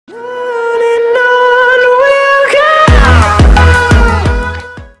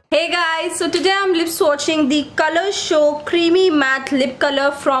swatching the Colorshow Creamy Matte Lip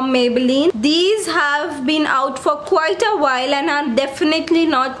Color from Maybelline. These have been out for quite a while and are definitely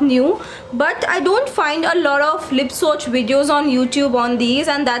not new, but I don't find a lot of lip swatch videos on YouTube on these,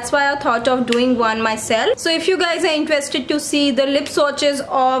 and that's why I thought of doing one myself. So if you guys are interested to see the lip swatches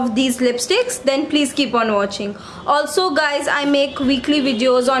of these lipsticks, then please keep on watching. Also guys, I make weekly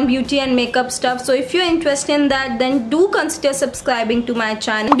videos on beauty and makeup stuff, so if you're interested in that, then do consider subscribing to my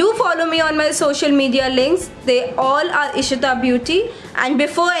channel. Do follow me on my social media links. They all are Ishita Beauty. And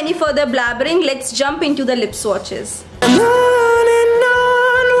before any further blabbering, let's jump into the lip swatches.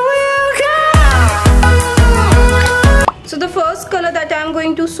 So the first color that I'm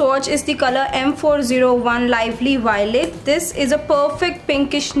going to swatch is the color M401 Lively Violet. This is a perfect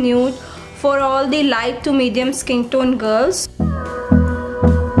pinkish nude for all the light to medium skin tone girls.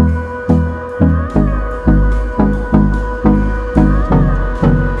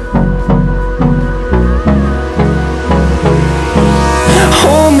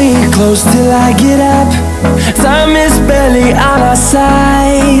 Hold me close till I get up. Time is barely on our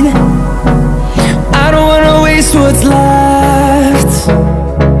side. I don't wanna waste what's left.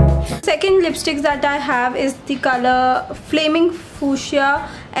 Second lipstick that I have is the color Flaming Fushia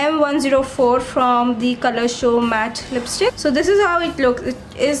M104 from the Colorshow matte lipstick. So this is how it looks. It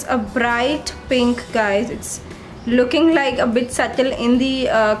is a bright pink, guys. It's looking like a bit subtle in the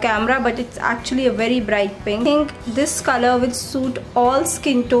camera, but it's actually a very bright pink. I think this color will suit all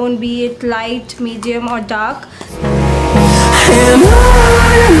skin tone, be it light, medium or dark. And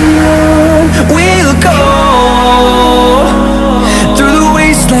on we'll go, through the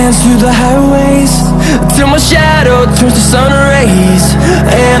wastelands, through the highways, till my shadow turns to sun rays.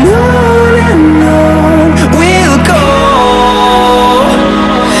 And on we'll go,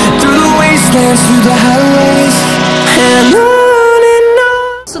 through the wastelands, through the highways, and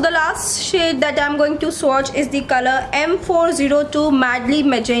on. So the last shade that I'm going to swatch is the color M402 Madly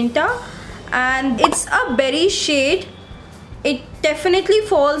Magenta, and it's a berry shade. It definitely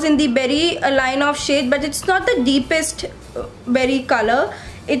falls in the berry line of shade, but it's not the deepest berry color.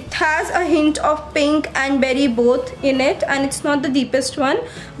 It has a hint of pink and berry both in it, and it's not the deepest one,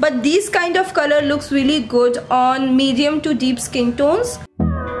 but this kind of color looks really good on medium to deep skin tones.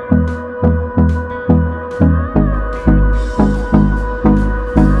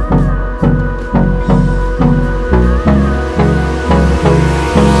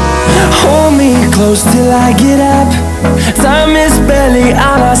 Hold me close till I get up. Time is barely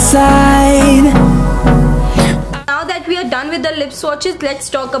on our side. Now that we are done with the lip swatches, let's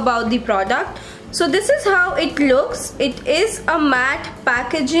talk about the product. So this is how it looks. It is a matte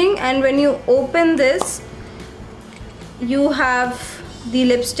packaging, and when you open this, you have the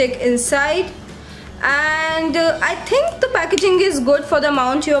lipstick inside. And I think the packaging is good for the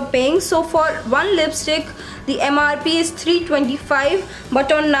amount you're paying. So for one lipstick, the MRP is $325,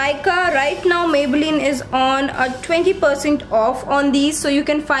 but on Nykaa right now Maybelline is on a 20% off on these, so you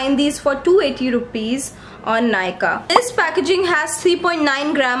can find these for 280 rupees on Nykaa. This packaging has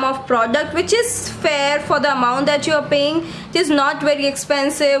 3.9 gram of product, which is fair for the amount that you are paying. It is not very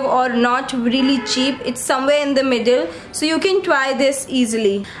expensive or not really cheap. It's somewhere in the middle, so you can try this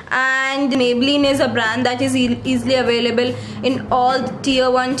easily. And Maybelline is a brand that is easily available in all tier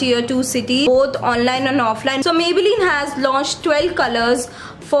 1, tier 2 cities, both online and offline. So Maybelline has launched 12 colors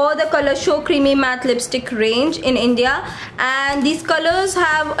for the Colorshow Creamy Matte Lipstick range in India, and these colors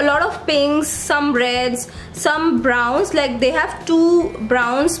have a lot of pinks, some reds, some browns. Like they have 2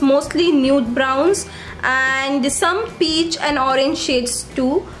 browns, mostly nude browns, and some peach and orange shades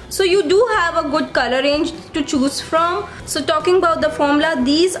too. So you do have a good color range to choose from. So talking about the formula,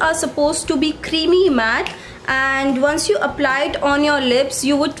 these are supposed to be creamy matte, and once you apply it on your lips,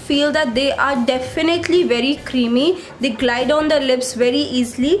 you would feel that they are definitely very creamy. They glide on the lips very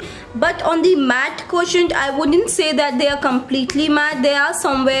easily, but on the matte quotient, I wouldn't say that they are completely matte. They are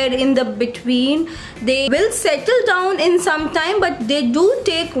somewhere in the between. They will settle down in some time, but they do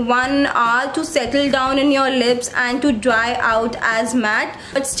take 1 hour to settle down in your lips and to dry out as matte.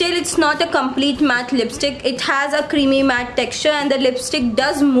 But still, it's not a complete matte lipstick. It has a creamy matte texture, and the lipstick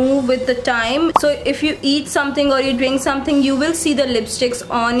does move with the time. So if you eat something or you drink something, you will see the lipsticks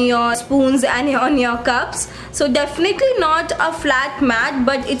on your spoons and on your cups. So definitely not a flat matte,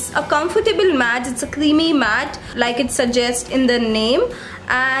 but it's a comfortable matte. It's a creamy matte like it suggests in the name.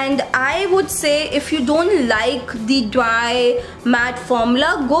 And I would say if you don't like the dry matte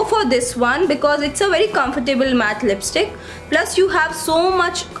formula, go for this one because it's a very comfortable matte lipstick. Plus you have so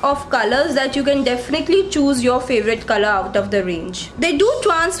much of colors that you can definitely choose your favorite color out of the range. They do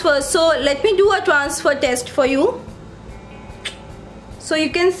transfer, so let me do a transfer test for you. So you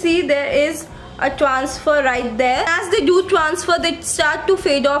can see there is a transfer right there. As they do transfer, they start to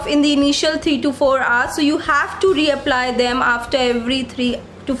fade off in the initial 3 to 4 hours, so you have to reapply them after every 3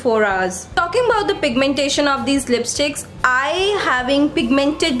 to 4 hours. Talking about the pigmentation of these lipsticks, I, having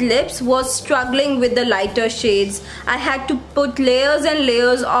pigmented lips, was struggling with the lighter shades. I had to put layers and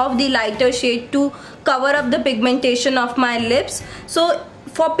layers of the lighter shade to cover up the pigmentation of my lips. So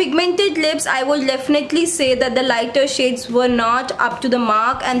for pigmented lips, I will definitely say that the lighter shades were not up to the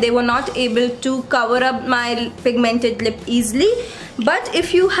mark and they were not able to cover up my pigmented lip easily. But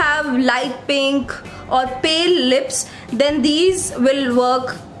if you have light pink or pale lips, then these will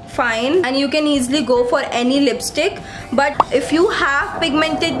work fine and you can easily go for any lipstick. But if you have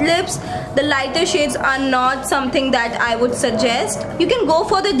pigmented lips, the lighter shades are not something that I would suggest. You can go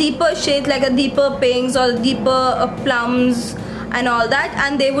for the deeper shades like a deeper pinks or deeper plums and all that,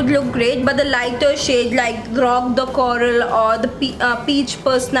 and they would look great. But the lighter shade like Rock the Coral or the Peach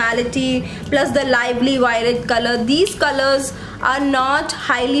Personality plus the Lively Violet color, these colors are not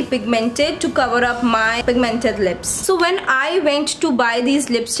highly pigmented to cover up my pigmented lips. So when I went to buy these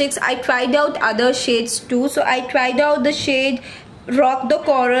lipsticks, I tried out other shades too. So I tried out the shade Rock the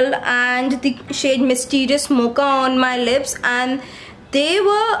Coral and the shade Mysterious Mocha on my lips, and they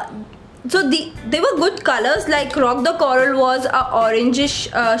were good colors. Like Rock the Coral was a orangish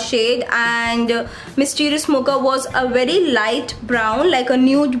shade and Mysterious Mocha was a very light brown, like a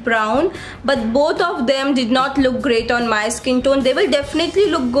nude brown, but both of them did not look great on my skin tone. They will definitely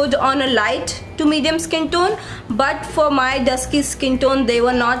look good on a light to medium skin tone, but for my dusky skin tone they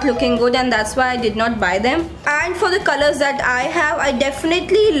were not looking good, and that's why I did not buy them. And for the colors that I have, I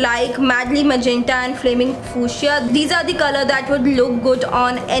definitely like Madly Magenta and Flaming Fushia. These are the color that would look good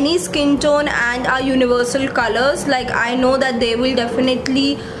on any skin tone and are universal colors. Like I know that they will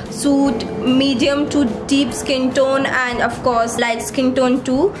definitely suit medium to deep skin tone and of course light skin tone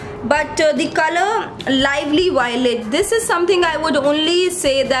too. But the color Lively Violet, this is something I would only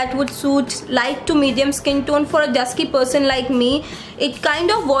say that would suit light to medium skin tone. For a dusky person like me, it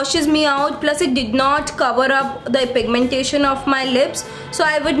kind of washes me out, plus it did not cover up the pigmentation of my lips, so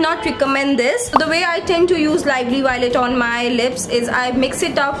I would not recommend this. The way I tend to use Lively Violet on my lips is I mix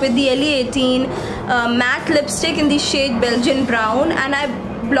it up with the LE18 matte lipstick in the shade Belgian Brown, and I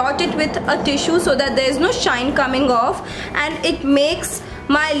blot it with a tissue so that there is no shine coming off, and it makes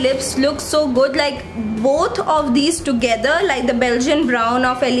my lips look so good. Like both of these together, like the Belgian Brown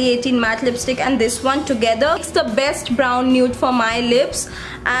of LE18 matte lipstick and this one together, it's the best brown nude for my lips.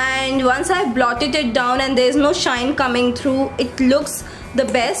 And once I've blotted it down and there's no shine coming through, it looks the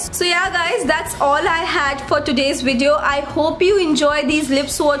best. So yeah guys, that's all I had for today's video. I hope you enjoy these lip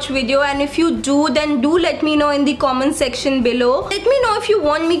swatch video, and if you do, then do let me know in the comment section below. Let me know if you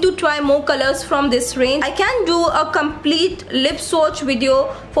want me to try more colors from this range. I can do a complete lip swatch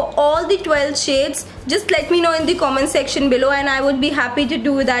video for all the 12 shades. Just let me know in the comment section below and I would be happy to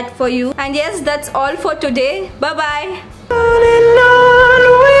do that for you. And yes, that's all for today. Bye bye.